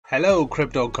Hello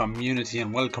crypto community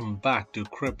and welcome back to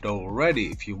Crypto Ready.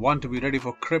 If you want to be ready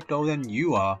for crypto, then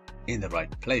you are in the right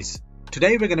place.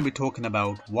 Today we're going to be talking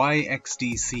about why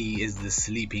XDC is the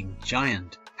sleeping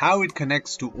giant, how it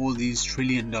connects to all these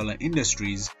trillion-dollar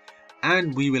industries,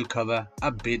 and we will cover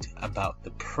a bit about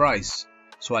the price.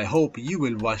 So I hope you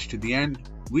will watch to the end.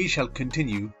 We shall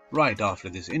continue right after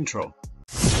this intro.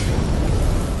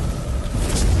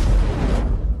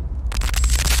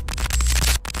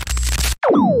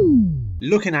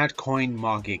 Looking at coin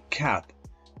market cap,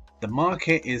 the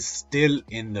market is still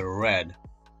in the red.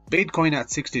 Bitcoin at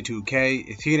 62k,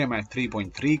 Ethereum at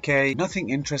 3.3k.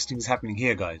 Nothing interesting is happening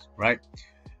here, guys, right?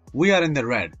 We are in the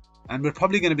red and we're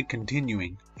probably going to be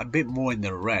continuing a bit more in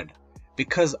the red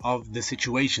because of the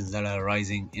situations that are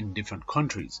arising in different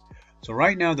countries. So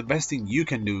right now the best thing you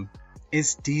can do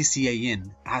is DCA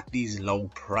in at these low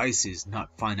prices,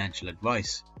 not financial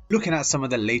advice. Looking at some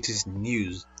of the latest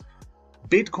news,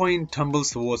 Bitcoin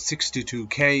tumbles towards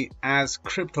 62k as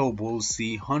crypto bulls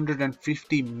see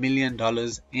 $150 million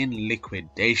in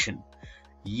liquidation.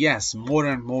 Yes, more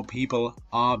and more people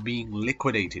are being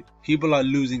liquidated. People are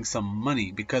losing some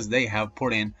money because they have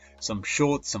put in some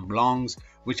shorts, some longs,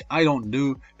 which I don't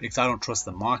do because I don't trust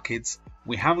the markets.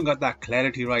 We haven't got that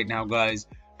clarity right now, guys,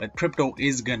 but crypto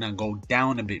is gonna go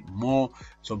down a bit more.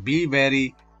 So be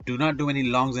wary. Do not do any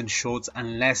longs and shorts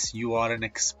unless you are an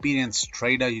experienced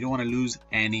trader. You don't want to lose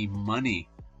any money.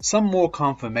 Some more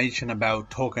confirmation about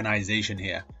tokenization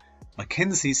here.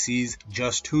 McKinsey sees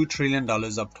just $2 trillion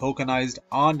of tokenized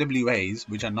RWAs,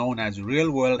 which are known as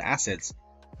real-world assets,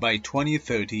 by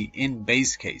 2030 in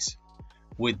base case,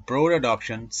 with broad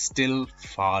adoption still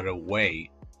far away.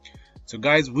 So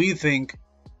guys, we think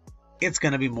it's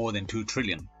going to be more than 2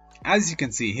 trillion. As you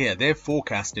can see here, they've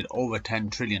forecasted over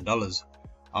 $10 trillion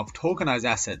of tokenized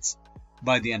assets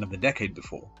by the end of the decade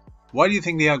before. Why do you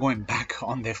think they are going back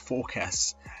on their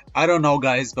forecasts? I don't know,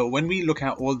 guys, but when we look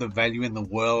at all the value in the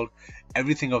world,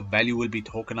 everything of value will be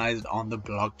tokenized on the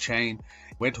blockchain.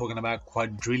 We're talking about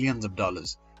quadrillions of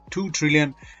dollars. 2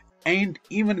 trillion ain't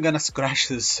even gonna scratch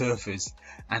the surface.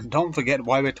 And don't forget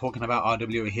why we're talking about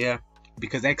RWA here,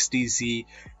 because XDC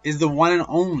is the one and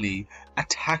only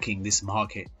attacking this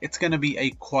market. It's gonna be a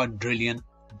quadrillion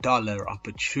dollar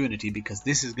opportunity because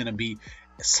this is going to be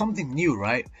something new,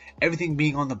 right? Everything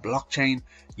being on the blockchain,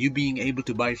 you being able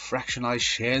to buy fractionalized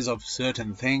shares of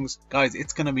certain things. Guys,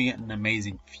 it's going to be an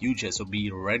amazing future, so be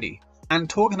ready. And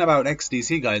talking about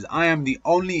XDC, guys, I am the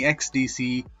only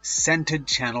XDC centered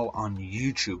channel on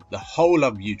YouTube, the whole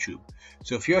of YouTube.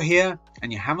 So if you're here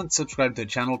and you haven't subscribed to the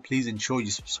channel, please ensure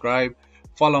you subscribe.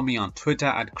 Follow me on Twitter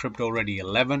at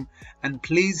CryptoReady11 and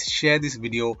please share this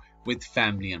video with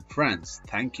family and friends.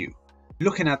 Thank you.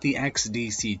 Looking at the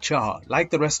XDC chart, like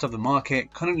the rest of the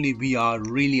market, currently we are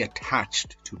really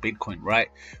attached to Bitcoin, right?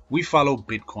 We follow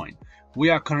Bitcoin. We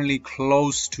are currently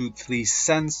close to 3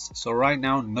 cents. So right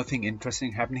now, nothing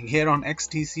interesting happening here on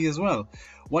XDC as well.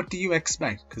 What do you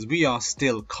expect? Because we are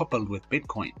still coupled with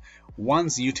Bitcoin.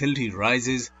 Once utility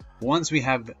rises, once we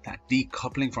have that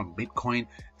decoupling from Bitcoin,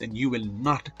 then you will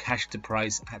not catch the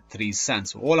price at 3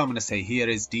 cents. All I'm going to say here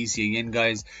is DCA in,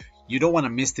 guys. You don't want to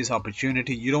miss this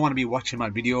opportunity. You don't want to be watching my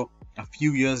video a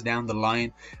few years down the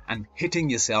line and hitting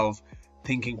yourself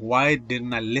thinking, why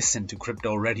didn't I listen to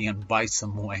Crypto Ready and buy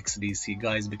some more XDC,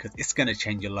 guys? Because it's going to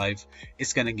change your life.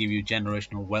 It's going to give you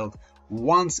generational wealth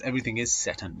once everything is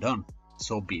said and done.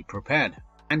 So be prepared.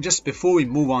 And just before we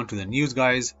move on to the news,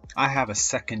 guys, I have a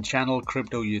second channel,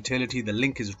 Crypto Utility. The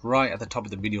link is right at the top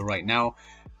of the video right now.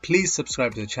 Please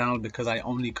subscribe to the channel because I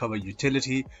only cover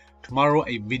utility. Tomorrow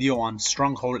a video on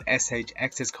Stronghold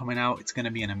SHX is coming out. It's going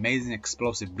to be an amazing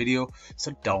explosive video,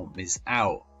 so don't miss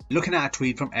out. Looking at a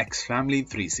tweet from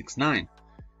XFamily369.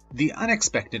 The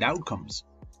unexpected outcomes.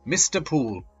 Mr.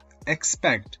 Pool,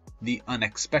 expect the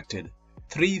unexpected.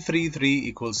 333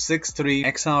 equals 63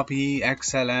 XRP,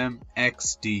 XLM,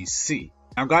 XDC.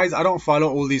 Now guys, I don't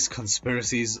follow all these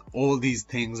conspiracies, all these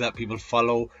things that people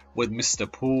follow with Mr.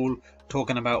 Pool,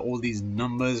 talking about all these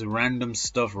numbers, random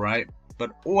stuff, right?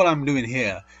 But all I'm doing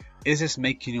here is just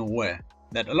making you aware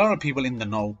that a lot of people in the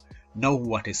know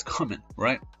what is coming,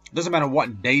 right? Doesn't matter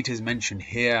what date is mentioned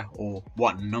here or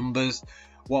what numbers.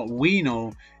 What we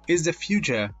know is the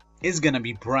future is going to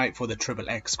be bright for the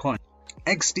XXX coin.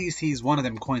 XDC is one of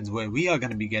them coins where we are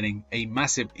going to be getting a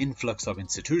massive influx of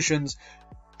institutions,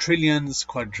 trillions,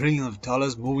 quadrillions of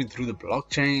dollars moving through the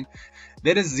blockchain.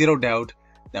 There is zero doubt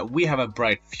that we have a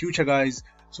bright future, guys.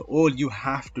 So all you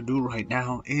have to do right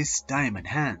now is diamond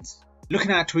hands.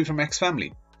 Looking at a tweet from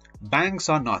XFamily. Banks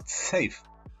are not safe.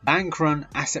 Bank run,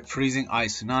 asset freezing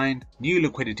ICE 9, new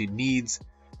liquidity needs,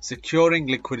 securing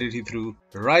liquidity through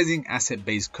rising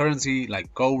asset-based currency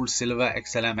like gold, silver,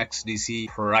 XLM, XDC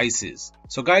prices.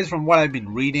 So guys, from what I've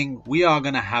been reading, we are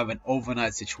going to have an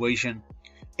overnight situation.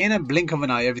 In a blink of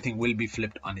an eye, everything will be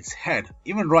flipped on its head.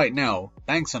 Even right now,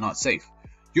 banks are not safe.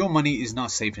 Your money is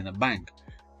not safe in a bank.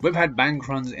 We've had bank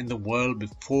runs in the world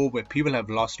before where people have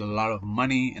lost a lot of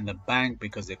money in the bank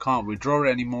because they can't withdraw it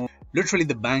anymore. Literally,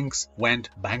 the banks went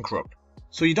bankrupt.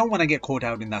 So you don't want to get caught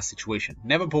out in that situation.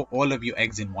 Never put all of your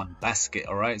eggs in one basket,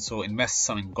 alright? So invest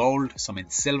some in gold, some in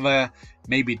silver,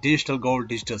 maybe digital gold,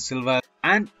 digital silver,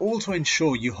 and also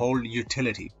ensure you hold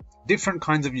utility. Different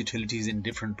kinds of utilities in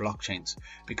different blockchains,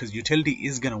 because utility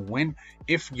is going to win.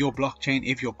 If your blockchain,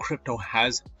 if your crypto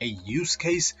has a use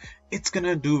case, it's going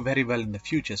to do very well in the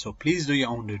future. So please do your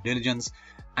own due diligence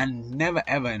and never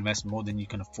ever invest more than you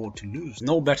can afford to lose.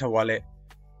 No better wallet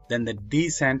than the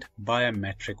Decent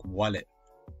biometric wallet.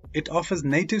 It offers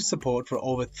native support for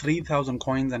over 3,000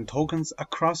 coins and tokens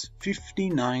across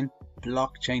 59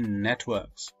 blockchain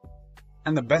networks.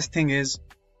 And the best thing is,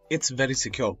 it's very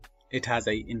secure. It has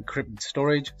a encrypted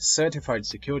storage, certified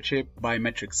secure chip,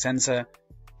 biometric sensor,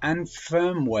 and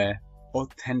firmware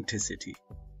authenticity.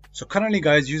 So currently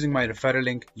guys, using my referral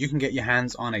link, you can get your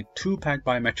hands on a 2-pack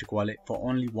biometric wallet for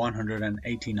only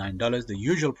 $189. The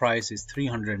usual price is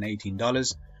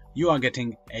 $318. You are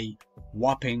getting a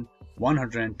whopping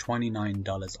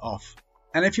 $129 off.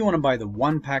 And if you want to buy the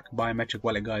 1-pack biometric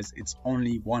wallet guys, it's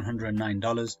only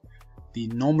 $109. The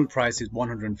normal price is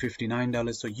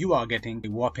 $159, so you are getting a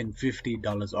whopping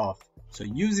 $50 off. So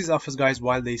use these offers guys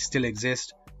while they still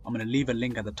exist. I'm going to leave a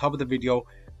link at the top of the video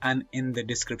and in the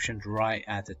description right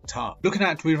at the top. Looking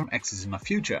at a tweet from X is my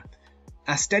future.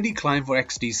 A steady climb for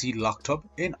XDC locked up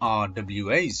in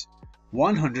RWAs.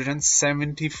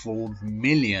 174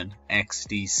 million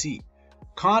XDC.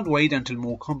 Can't wait until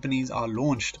more companies are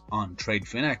launched on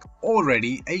TradeFinex.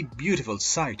 Already a beautiful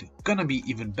site, gonna be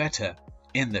even better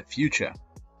in the future.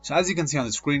 So as you can see on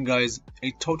the screen guys,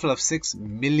 a total of 6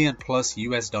 million plus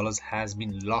US dollars has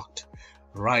been locked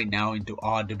right now into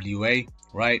RWA,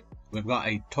 right? We've got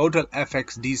a total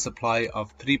FXD supply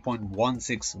of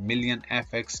 3.16 million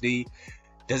FXD.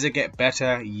 Does it get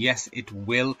better? Yes, it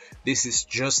will. This is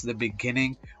just the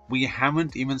beginning. We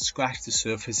haven't even scratched the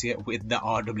surface yet with the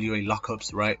RWA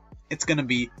lockups, right? It's going to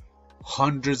be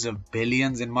hundreds of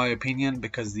billions in my opinion,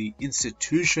 because the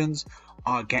institutions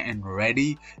are getting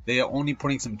ready. They are only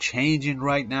putting some change in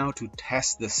right now to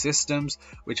test the systems,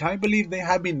 which I believe they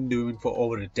have been doing for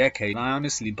over a decade. I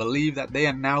honestly believe that they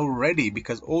are now ready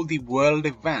because all the world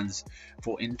events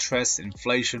for interest,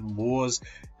 inflation, wars,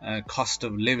 cost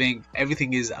of living,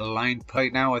 everything is aligned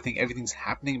right now. I think everything's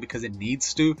happening because it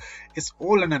needs to. It's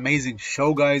all an amazing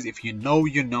show guys. If you know,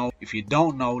 you know. If you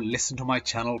don't know, listen to my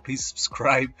channel. Please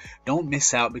subscribe. Don't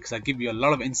miss out because I give you a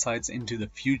lot of insights into the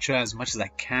future as much as I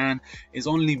can. It's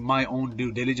only my own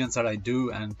due diligence that I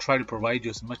do and try to provide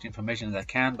you as much information as I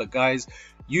can. But guys,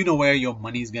 you know where your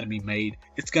money is going to be made.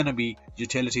 It's going to be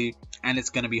utility and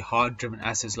it's going to be hard driven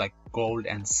assets like gold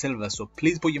and silver. So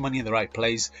please put your money in the right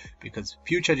place because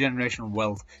future generational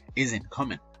wealth isn't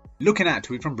coming. Looking at a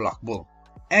tweet from Blockbull.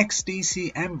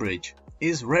 XDC Enbridge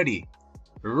is ready.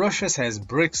 Russia says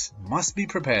BRICS must be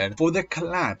prepared for the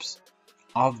collapse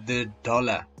of the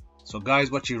dollar. So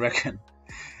guys, what you reckon?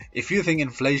 If you think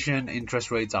inflation,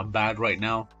 interest rates are bad right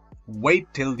now,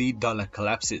 wait till the dollar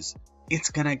collapses.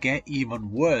 It's gonna get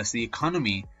even worse. The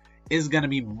economy is gonna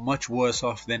be much worse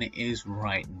off than it is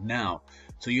right now.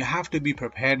 So you have to be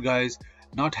prepared guys,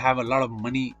 not have a lot of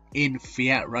money in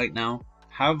fiat right now.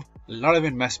 Have a lot of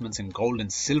investments in gold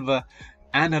and silver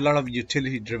and a lot of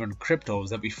utility driven cryptos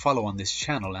that we follow on this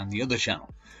channel and the other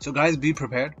channel. So guys, be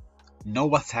prepared, know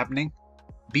what's happening,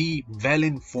 be well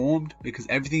informed because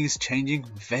everything is changing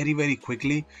very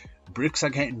quickly. BRICS are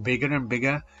getting bigger and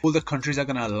bigger. All the countries are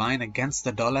going to align against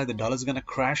the dollar. The dollar is going to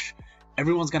crash.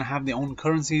 Everyone's going to have their own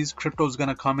currencies. Crypto is going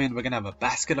to come in. We're going to have a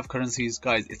basket of currencies.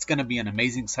 Guys, it's going to be an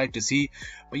amazing sight to see.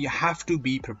 But you have to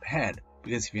be prepared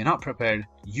because if you're not prepared,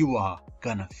 you are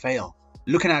going to fail.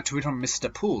 Looking at Twitter from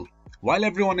Mr. Pool. While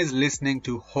everyone is listening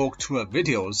to Hawk Tour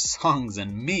videos, songs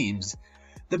and memes,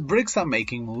 the BRICS are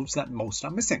making moves that most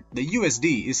are missing. The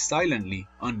USD is silently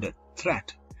under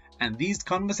threat. And these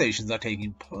conversations are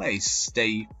taking place.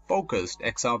 Stay focused.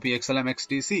 XRP, XLM,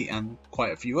 XDC, and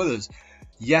quite a few others.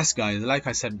 Yes, guys, like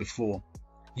I said before,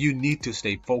 you need to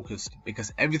stay focused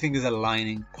because everything is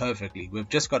aligning perfectly. We've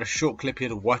just got a short clip here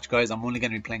to watch, guys. I'm only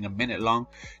going to be playing a minute long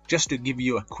just to give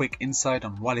you a quick insight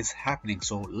on what is happening.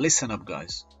 So listen up,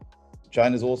 guys.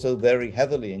 China is also very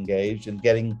heavily engaged in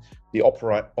getting the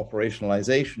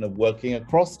operationalization of working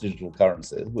across digital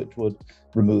currencies, which would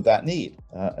remove that need,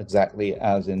 exactly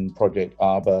as in Project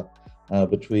Arbor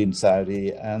between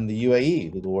Saudi and the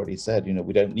UAE, who've already said,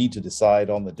 we don't need to decide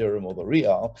on the dirham or the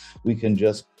riyal. We can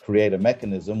just create a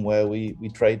mechanism where we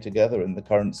trade together in the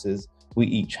currencies we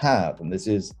each have. And this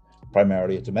is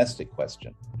primarily a domestic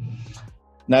question.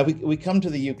 Now we come to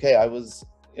the UK. I was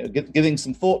giving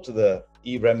some thought to the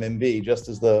e-renminbi just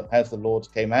as the House of Lords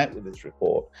came out with this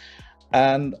report,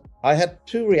 and I had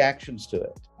two reactions to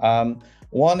it.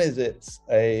 One is it's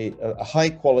a high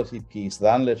quality piece of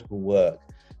analytical work,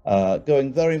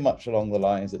 going very much along the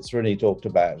lines that Srini talked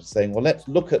about, saying, well, let's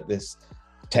look at this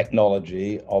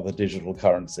technology of a digital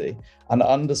currency and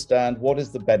understand what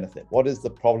is the benefit, what is the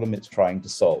problem it's trying to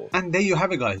solve. And there you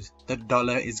have it, guys. The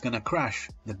dollar is going to crash.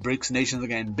 The BRICS nations are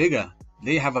getting bigger.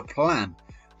 They have a plan.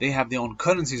 They have their own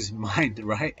currencies in mind,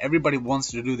 right? Everybody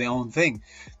wants to do their own thing.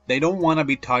 They don't want to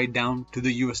be tied down to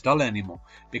the US dollar anymore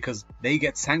because they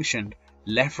get sanctioned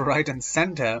left, right and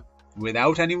center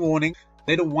without any warning.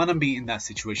 They don't want to be in that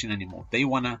situation anymore. They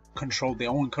want to control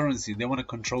their own currency. They want to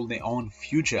control their own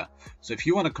future. So if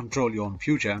you want to control your own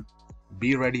future,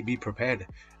 be ready, be prepared,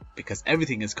 because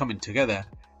everything is coming together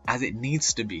as it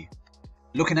needs to be.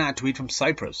 Looking at a tweet from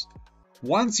Cyprus.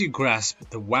 Once you grasp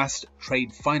the vast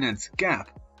trade finance gap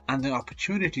and the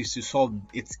opportunities to solve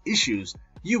its issues,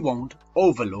 you won't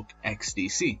overlook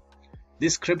XDC.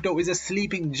 This crypto is a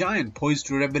sleeping giant poised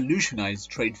to revolutionize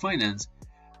trade finance,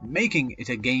 making it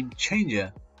a game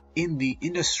changer in the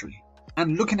industry.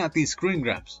 And looking at these screen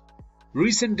grabs,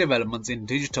 recent developments in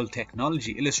digital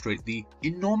technology illustrate the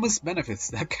enormous benefits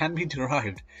that can be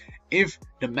derived if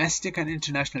domestic and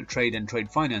international trade and trade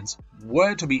finance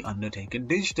were to be undertaken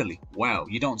digitally. Wow,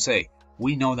 you don't say.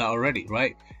 We know that already,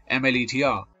 right?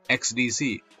 MLETR,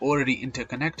 XDC, already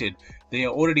interconnected. They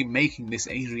are already making this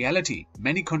a reality.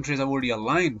 Many countries are already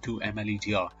aligned to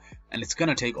MLETR, and it's going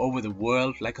to take over the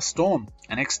world like a storm.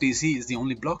 And XDC is the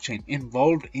only blockchain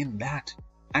involved in that.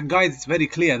 And guys, it's very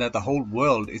clear that the whole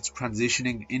world is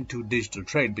transitioning into digital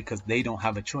trade because they don't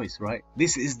have a choice, right?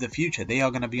 This is the future. They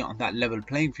are going to be on that level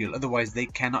playing field. Otherwise, they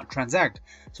cannot transact.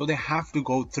 So they have to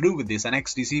go through with this. And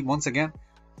XDC, once again,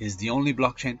 is the only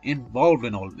blockchain involved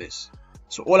in all of this.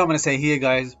 So all I'm going to say here,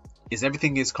 guys, is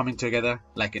everything is coming together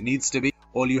like it needs to be.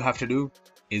 All you have to do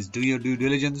is do your due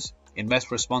diligence,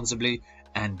 invest responsibly,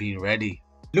 and be ready.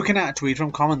 Looking at a tweet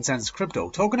from Common Sense Crypto.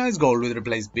 Tokenized gold will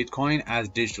replace Bitcoin as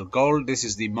digital gold. This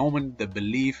is the moment the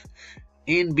belief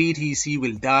in BTC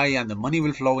will die and the money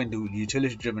will flow into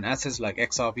utility-driven assets like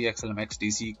XRP, XLM,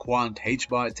 XDC, Quant,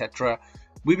 HBAR, etc.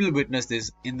 We will witness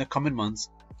this in the coming months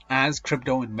as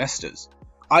crypto investors.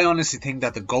 I honestly think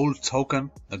that the gold token,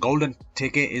 the golden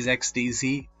ticket, is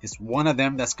XDC. It's one of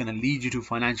them that's going to lead you to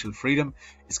financial freedom.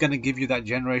 It's going to give you that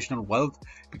generational wealth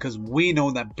because we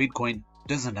know that Bitcoin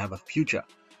doesn't have a future.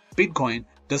 Bitcoin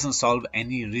doesn't solve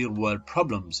any real world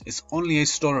problems. It's only a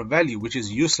store of value which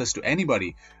is useless to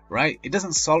anybody, right? It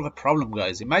doesn't solve a problem,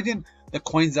 guys. Imagine the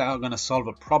coins that are going to solve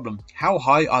a problem. How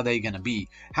high are they going to be?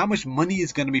 How much money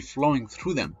is going to be flowing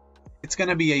through them? It's going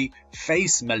to be a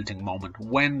face melting moment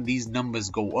when these numbers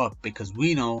go up because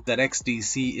we know that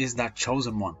XDC is that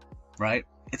chosen one, right?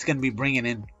 It's going to be bringing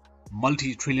in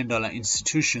multi-trillion dollar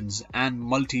institutions and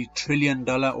multi-trillion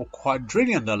dollar or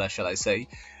quadrillion dollar, shall I say,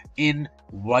 in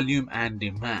volume and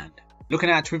demand. Looking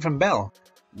at a tweet from Bell.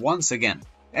 Once again,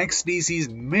 XDC's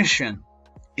mission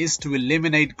is to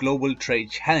eliminate global trade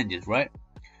challenges, right?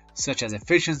 Such as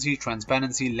efficiency,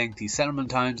 transparency, lengthy settlement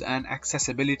times, and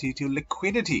accessibility to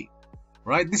liquidity.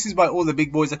 Right? This is why all the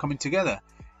big boys are coming together.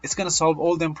 It's going to solve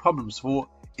all them problems for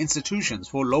institutions,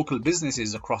 for local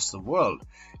businesses across the world.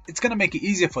 It's going to make it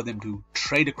easier for them to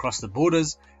trade across the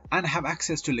borders and have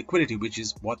access to liquidity, which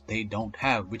is what they don't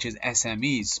have, which is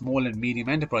SMEs, small and medium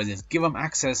enterprises. Give them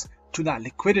access to that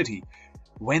liquidity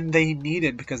when they need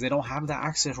it because they don't have that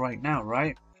access right now,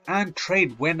 right? And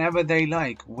trade whenever they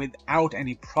like without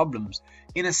any problems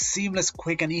in a seamless,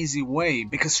 quick and easy way,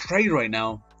 because trade right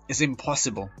now is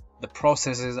impossible. The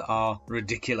processes are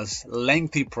ridiculous,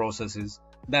 lengthy processes.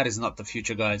 That is not the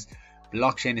future, guys.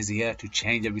 Blockchain is here to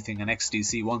change everything, and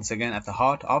XDC once again at the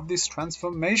heart of this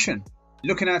transformation.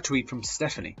 Looking at a tweet from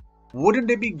Stephanie. Wouldn't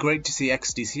it be great to see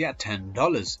XDC at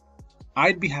 $10?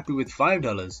 I'd be happy with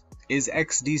 $5. Is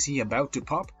XDC about to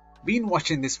pop? Been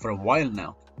watching this for a while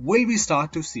now. Will we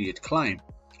start to see it climb?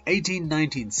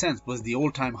 18-19 cents was the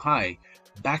all-time high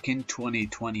back in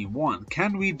 2021.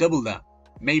 Can we double that?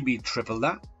 Maybe triple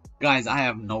that? Guys, I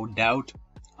have no doubt.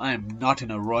 I am not in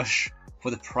a rush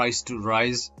for the price to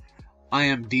rise. I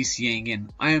am DCAing in.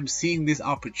 I am seeing this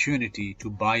opportunity to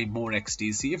buy more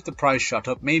XDC. If the price shot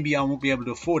up, maybe I won't be able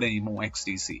to afford any more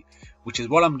XDC, which is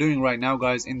what I'm doing right now,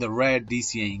 guys, in the red,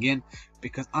 DCAing in,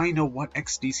 because I know what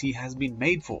XDC has been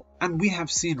made for. And we have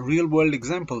seen real world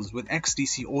examples with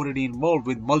XDC already involved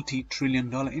with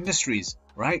multi-trillion-dollar industries,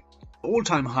 right?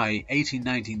 All-time high,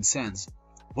 18-19 cents,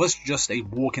 was just a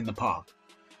walk in the park.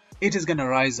 It is going to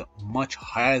rise much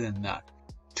higher than that.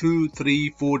 2, 3,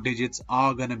 4 digits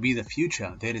are going to be the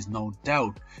future. There is no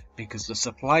doubt, because the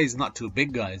supply is not too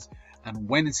big, guys. And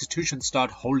when institutions start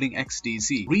holding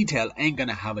XDC, retail ain't going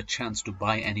to have a chance to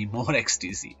buy any more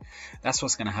XDC. That's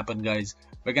what's going to happen, guys.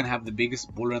 We're going to have the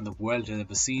biggest bull run the world has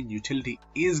ever seen. Utility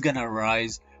is going to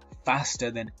rise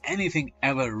faster than anything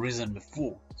ever risen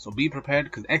before. So be prepared,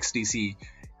 because XDC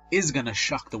is going to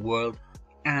shock the world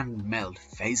and melt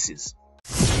faces.